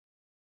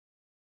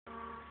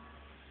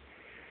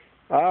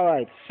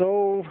Alright,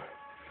 so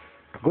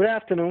good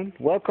afternoon.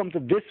 Welcome to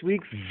this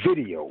week's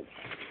video.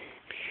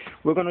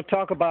 We're going to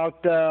talk about,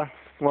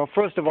 well,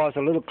 first of all, it's a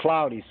little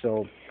cloudy,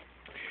 so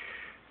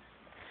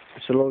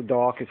it's a little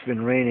dark. It's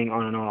been raining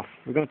on and off.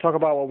 We're going to talk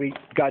about what we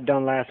got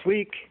done last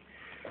week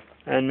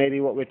and maybe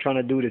what we're trying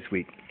to do this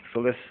week. So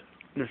let's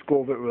go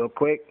over it real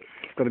quick.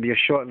 It's going to be a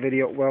short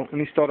video. Well, let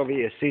me start over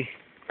here. See,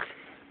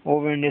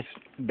 over in this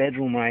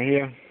bedroom right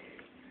here,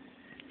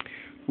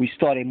 we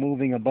started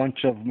moving a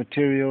bunch of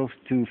materials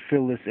to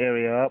fill this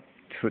area up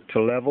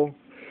to level.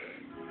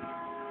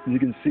 You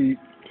can see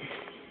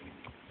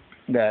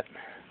that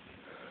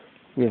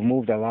we've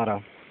moved a lot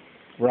of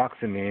rocks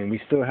in there, and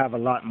we still have a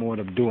lot more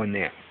to do in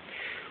there.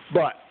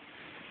 But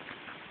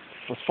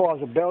as far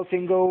as the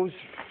belting goes,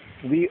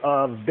 we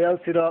have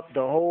belted up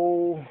the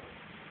whole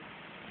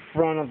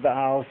front of the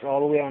house. All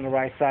the way on the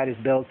right side is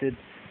belted,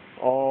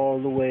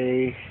 all the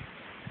way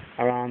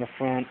around the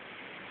front.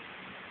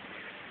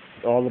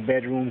 All the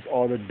bedrooms,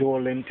 all the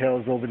door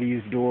lintels over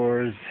these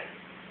doors,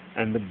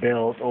 and the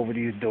belt over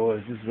these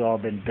doors. This has all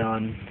been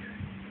done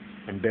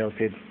and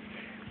belted.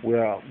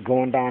 We're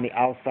going down the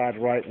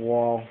outside right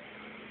wall.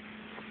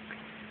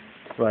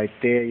 Right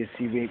there, you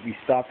see we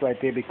stopped right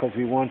there because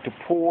we want to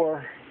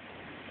pour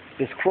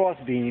this cross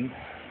beam.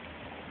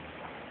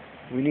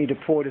 We need to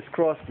pour this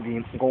cross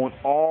beam going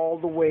all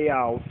the way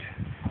out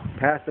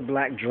past the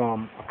black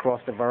drum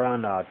across the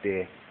veranda out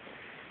there.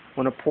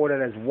 I want to pour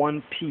that as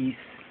one piece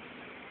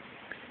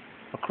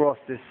across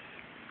this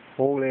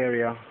whole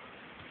area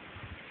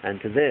and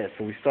to there.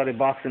 So we started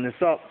boxing this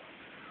up.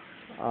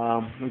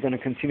 We're going to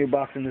continue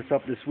boxing this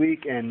up this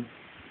week, and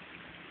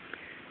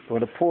we're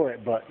going to pour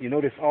it. But you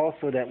notice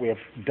also that we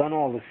have done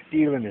all the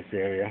steel in this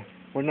area.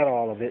 Well, not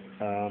all of it.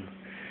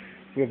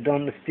 We have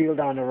done the steel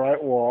down the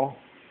right wall,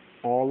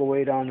 all the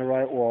way down the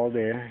right wall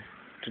there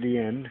to the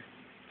end.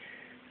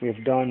 We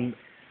have done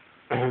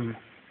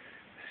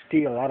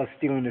steel, a lot of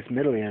steel in this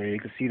middle area. You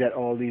can see that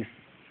all these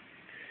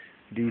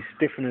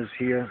stiffeners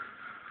here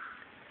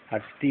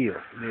have steel.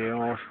 They're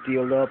all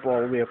steeled up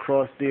all the way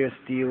across there,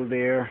 steel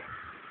there,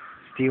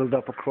 steeled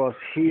up across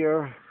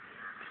here,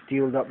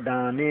 steeled up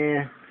down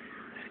there,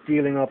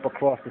 steeling up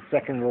across the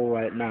second row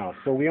right now.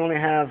 So we only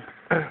have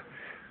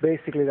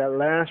basically that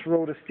last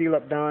row to steel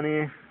up down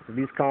here,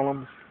 these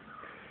columns,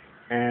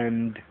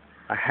 and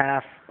a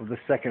half of the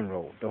second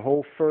row. The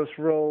whole first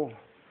row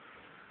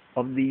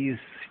of these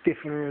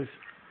stiffeners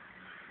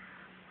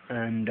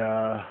and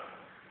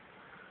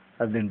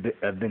have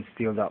been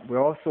steeled up.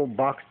 We're also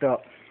boxed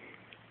up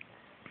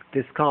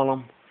this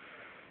column,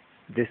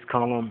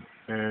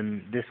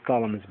 and this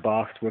column is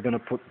boxed. We're going to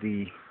put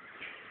the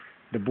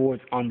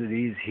boards under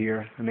these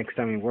here. The next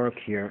time we work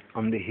here,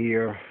 under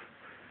here.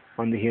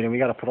 Then we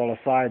got to put all the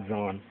sides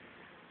on,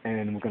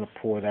 and we're going to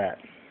pour that.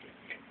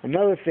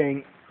 Another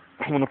thing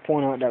I want to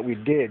point out that we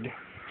did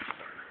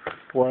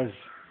was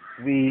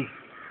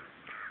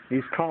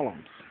these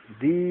columns.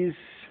 These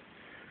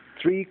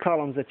 3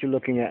 columns that you're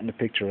looking at in the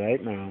picture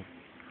right now,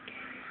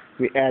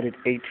 we added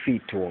 8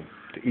 feet to them,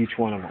 to each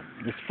one of them.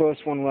 This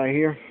first one right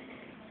here,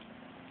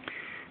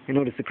 you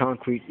notice the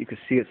concrete, you can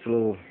see it's a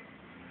little,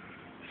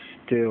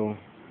 still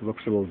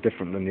looks a little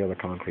different than the other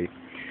concrete.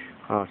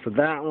 So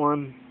that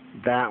one,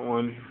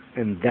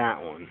 and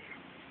that one.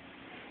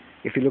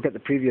 If you look at the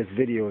previous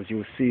videos,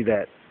 you'll see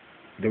that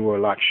they were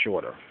a lot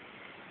shorter.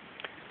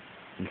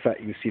 In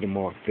fact, you see them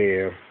marked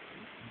there,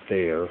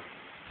 there,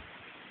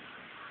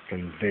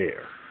 and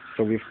there.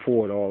 So we've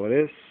poured all of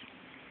this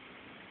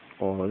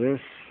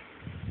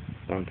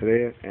down to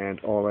there, and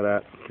all of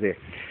that to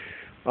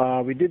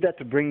there. We did that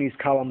to bring these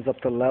columns up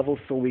to level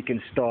so we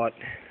can start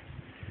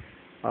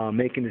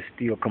making the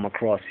steel come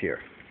across here.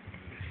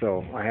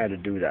 So I had to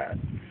do that.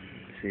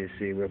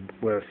 See,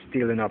 we're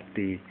steeling up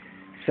the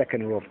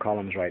second row of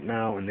columns right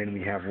now, and then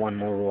we have one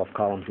more row of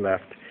columns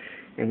left,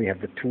 and we have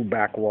the 2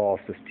 back walls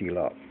to steel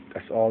up.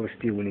 That's all the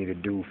steel we need to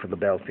do for the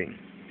belting.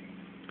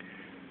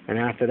 And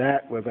after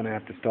that, we're going to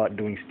have to start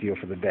doing steel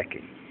for the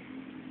decking.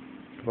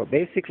 But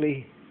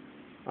basically,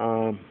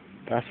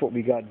 that's what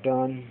we got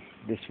done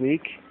this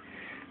week.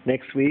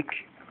 Next week,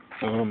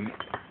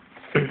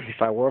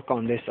 if I work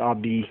on this, I'll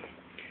be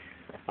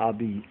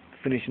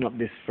finishing up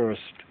this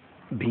first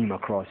beam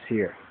across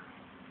here,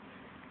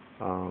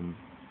 and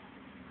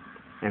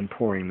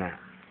pouring that.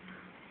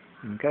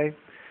 Okay,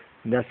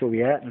 and that's where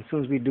we at. And as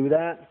soon as we do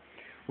that,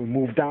 we'll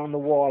move down the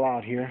wall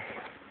out here.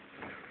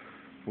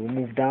 We'll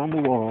move down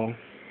the wall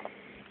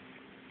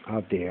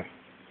out there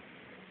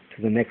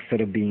to the next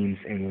set of beams,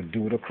 and we'll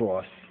do it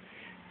across.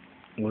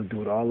 We'll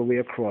do it all the way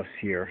across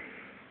here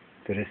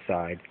to this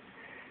side,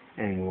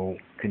 and we'll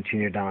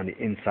continue down the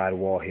inside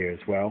wall here as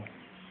well.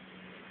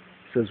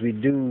 So as we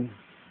do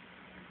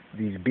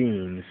these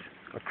beams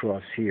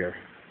across here,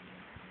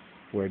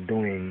 we're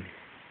doing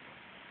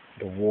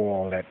the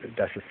wall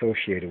that's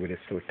associated with it,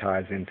 so it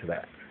ties into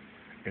that,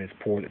 and it's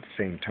poured at the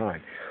same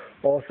time.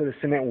 Also, the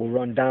cement will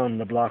run down in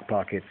the block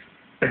pockets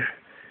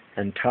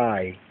and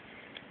tie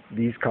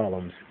these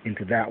columns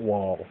into that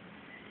wall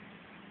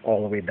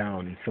all the way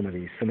down in some of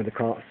these. Some of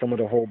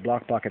the whole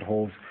block pocket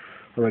holes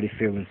already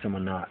filled and some are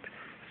not.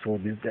 So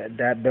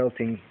that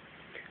belting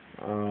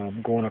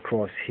going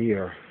across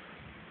here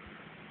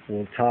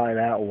will tie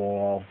that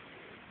wall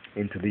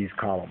into these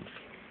columns,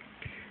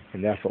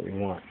 and that's what we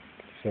want,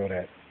 so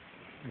that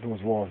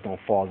those walls don't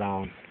fall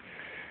down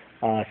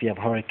if you have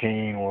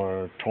hurricane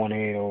or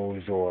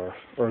tornadoes or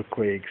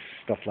earthquakes,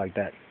 stuff like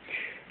that.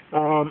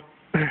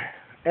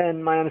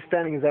 And my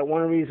understanding is that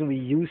one of the reasons we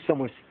use so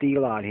much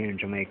steel out here in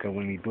Jamaica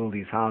when we build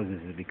these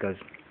houses is because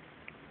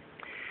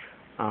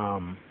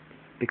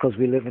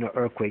we live in an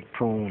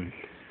earthquake-prone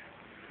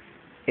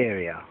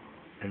area,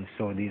 and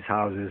so these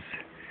houses,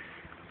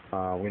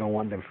 we don't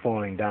want them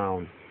falling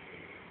down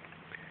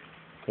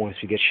once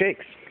we get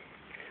shakes.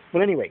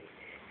 But anyway,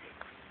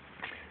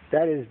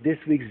 that is this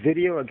week's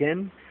video.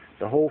 Again,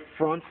 the whole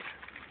front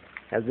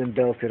has been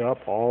belted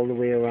up all the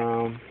way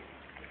around.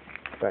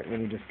 In fact, let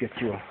me just get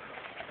you a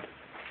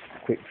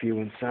quick view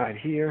inside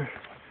here.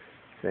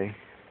 See,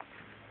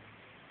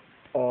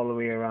 all the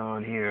way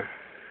around here.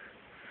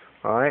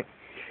 All right.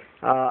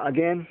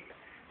 Again,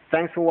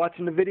 thanks for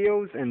watching the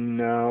videos and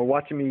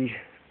watching me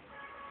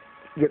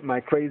with my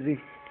crazy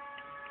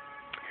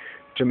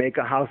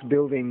Jamaica house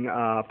building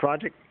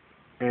project.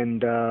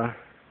 And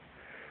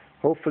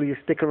hopefully you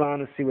stick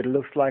around and see what it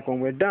looks like when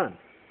we're done.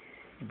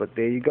 But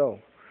there you go.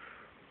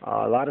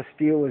 A lot of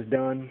steel was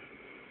done.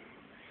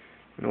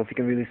 I don't know if you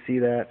can really see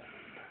that.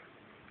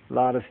 A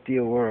lot of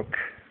steel work.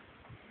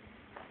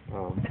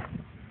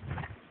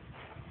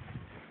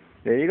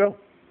 There you go.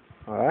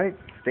 All right.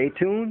 Stay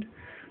tuned.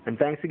 And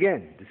thanks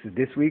again. This is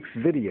this week's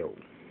video.